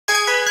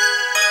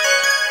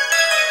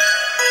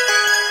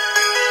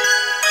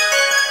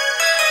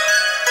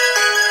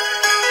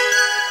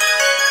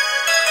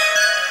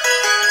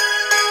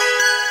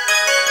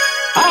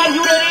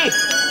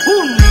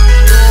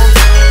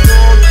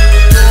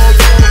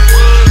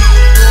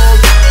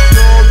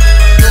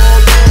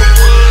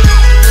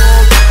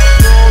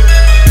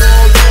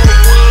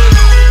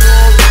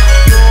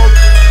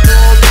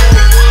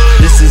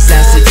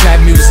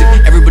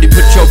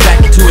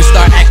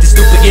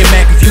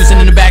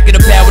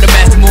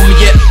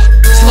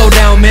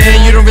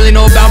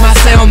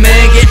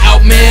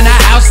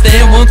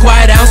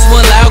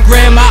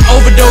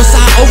overdose,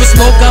 I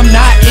oversmoke. I'm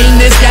not in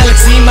this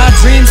galaxy. My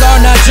dreams are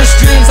not just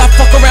dreams. I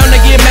fuck around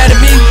and get mad at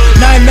me.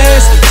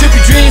 Nightmares, trippy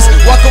dreams,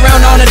 walk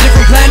around on a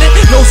different planet.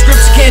 No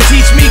scripts can't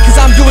teach me, cause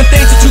I'm doing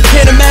things that you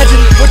can't imagine.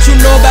 What you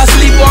know about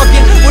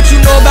sleepwalking? What you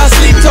know about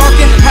sleep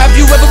talking? Have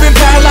you ever been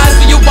paralyzed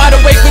but you're wide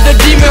awake with a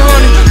demon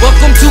haunting?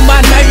 Welcome to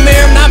my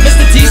nightmare. I'm not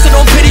Mr. T, so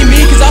don't pity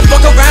me, cause I'll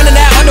fuck around in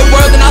that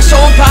underworld and I'll show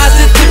them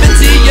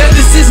positivity. Yeah,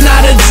 this is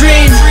not a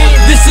dream,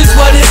 this is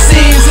what it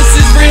seems. This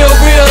is real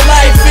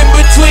life in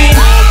between.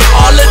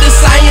 All of the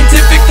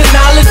scientific, the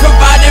knowledge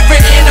provided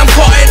written. I'm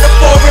caught in a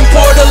foreign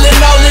portal and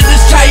all of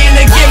this trying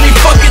to get me.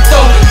 Fuck it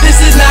though,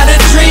 this is not a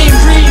dream,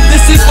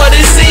 this is what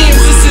it seems.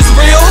 This is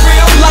real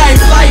life,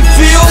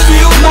 feel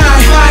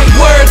my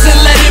words and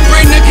let it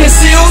bring the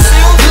concealed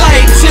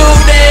light. Till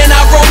then I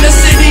roam the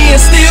city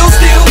and steal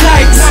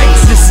nights.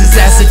 This is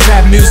acid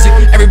trap music.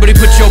 Everybody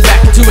put your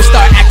back into it,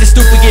 start acting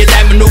stupid. Get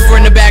that maneuver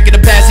in the back of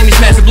the past, see me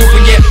smash the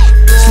blueprint. Yeah,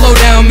 slow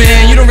down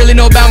man, you don't really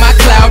know about my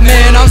cloud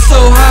man. I'm so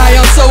high,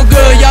 I'm so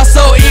good, y'all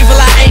so evil,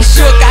 I ain't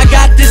shook. I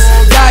got this,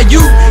 got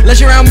you,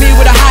 unless you're around me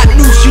with a hot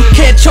noose. You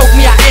can't choke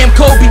me, I am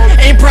Kobe.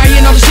 Ain't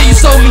Brian, all the shit you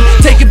sold me.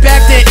 Take it back,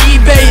 then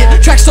eBay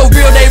it. Track so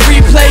real, they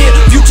replay it.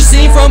 Future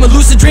scene from a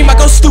lucid dream, I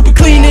go stupid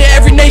clean in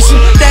every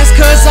nation. That's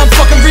cause I'm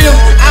fucking real,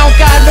 I don't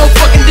got no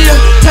fucking deal.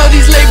 Tell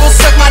these labels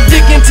suck my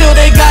dick until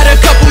they got a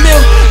couple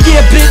mil.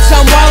 Yeah bitch,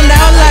 I'm wild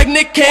now like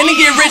Nick Cannon.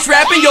 Get rich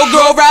rapping, your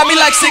girl ride me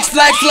like Six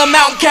Flags till I'm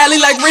out in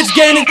Cali like Rich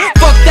Gannon.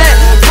 Fuck that,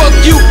 fuck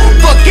you,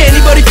 fuck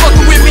anybody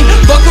fucking with me.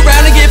 Fuck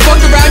around and get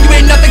fucked around, you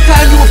ain't nothing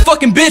clown, you a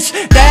fucking bitch.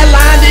 That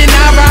line did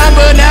not rhyme,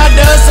 but now it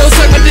does, so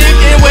suck my dick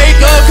and wake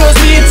up. Cause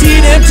me and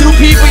T, them two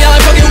people, y'all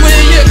ain't fucking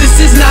with you. This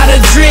is not a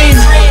dream,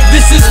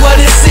 this is what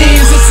it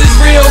seems. This is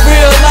real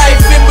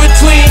life in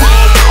between.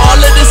 All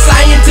of the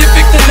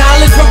scientific, the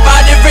knowledge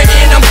provided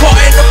written. I'm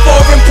caught in a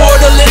foreign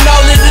portal and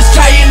all of this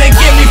trying to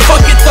get me.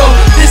 Fuck it though,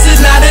 this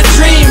is not a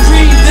dream,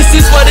 this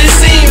is what it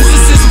seems.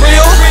 This is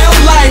real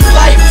life,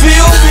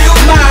 feel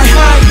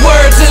my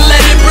words and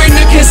let it bring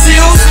the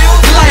concealed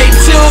light.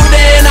 Till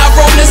then I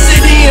roam the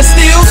city and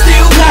steal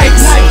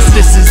nights.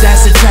 This is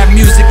acid trap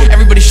music.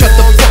 Everybody shut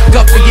the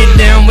fuck up and get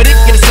down with it.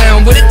 Get a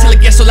sound with it till it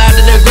gets so loud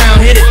to the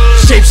ground. Hit it,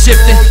 shape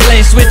shifting,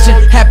 lane switching.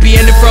 Happy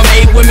ending from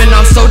 8 women.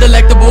 I'm so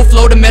delectable,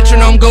 flow the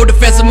metronome, go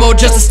defensive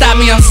mode just to stop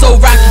me. I'm so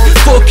rocky,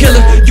 full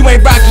killer. You ain't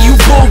rocky, you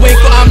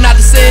bullwinkle. I'm not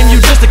the same, you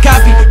just a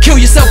copy. Kill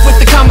yourself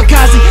with the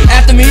kamikaze.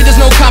 After me there's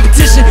no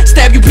competition.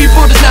 Stab you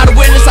people, there's not a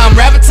witness. I'm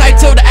rapping tight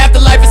till the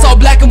afterlife. It's all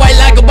black and white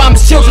like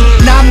Obama's children.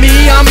 Not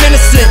me, I'm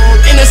innocent.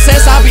 In a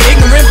sense I'll be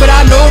ignorant, but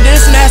I know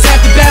this and that's half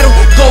the battle.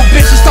 Go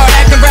bitches start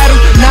acting rattle.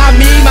 Not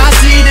me, my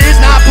seed is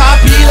not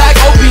poppy like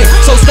opium.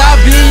 So stop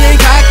being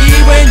cocky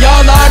when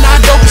y'all are not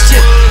dope as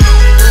shit.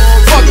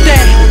 Fuck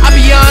that, I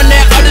be on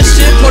that other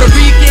shit. Puerto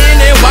Rican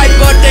and white,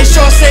 but they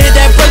sure say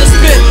that brother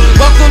spit.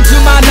 Welcome to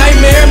my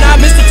nightmare, not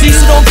Mr. T,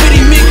 so don't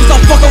pity me. Cause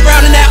I'll fuck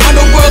around in that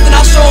underworld and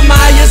I'll show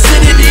my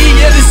acidity.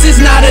 Yeah, this is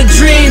not a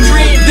dream,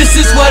 this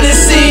is what it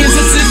seems.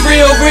 This is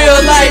real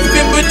life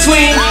in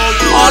between.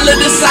 All of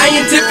the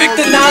scientific,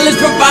 the knowledge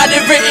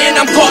provided written.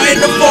 I'm caught in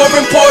a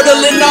foreign portal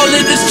and all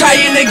of this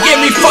trying to get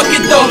me. Fuck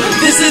it though,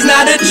 this is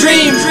not a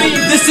dream,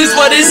 this is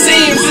what it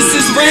seems. This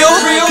is real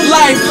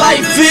life,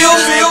 feel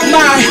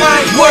my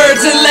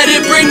words and let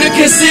it bring the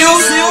concealed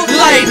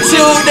light.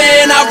 Till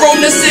then I roam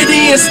the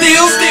city and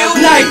steal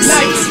nights.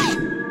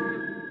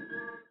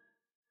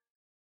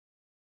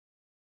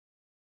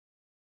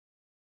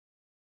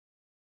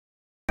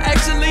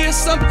 Actually it's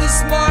something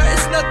smart,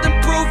 it's nothing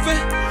proven.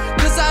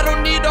 Cause I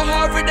don't need a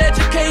Harvard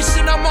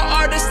education. I'm an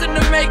artist in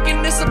the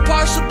making. This a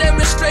partial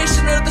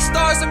demonstration of the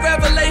stars and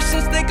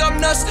revelations. Think I'm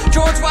nuts,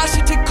 George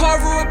Washington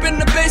Carver up in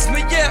the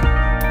basement, yeah.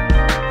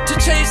 To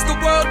change the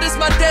world is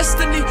my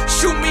destiny.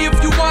 Shoot me if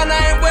you want,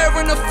 I ain't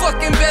wearing a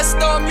fucking vest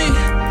on me.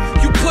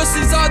 You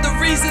pussies are the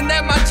reason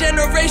that my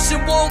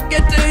generation won't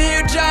get to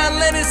hear John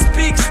Lennon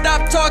speak.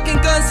 Stop talking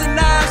guns and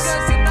knives.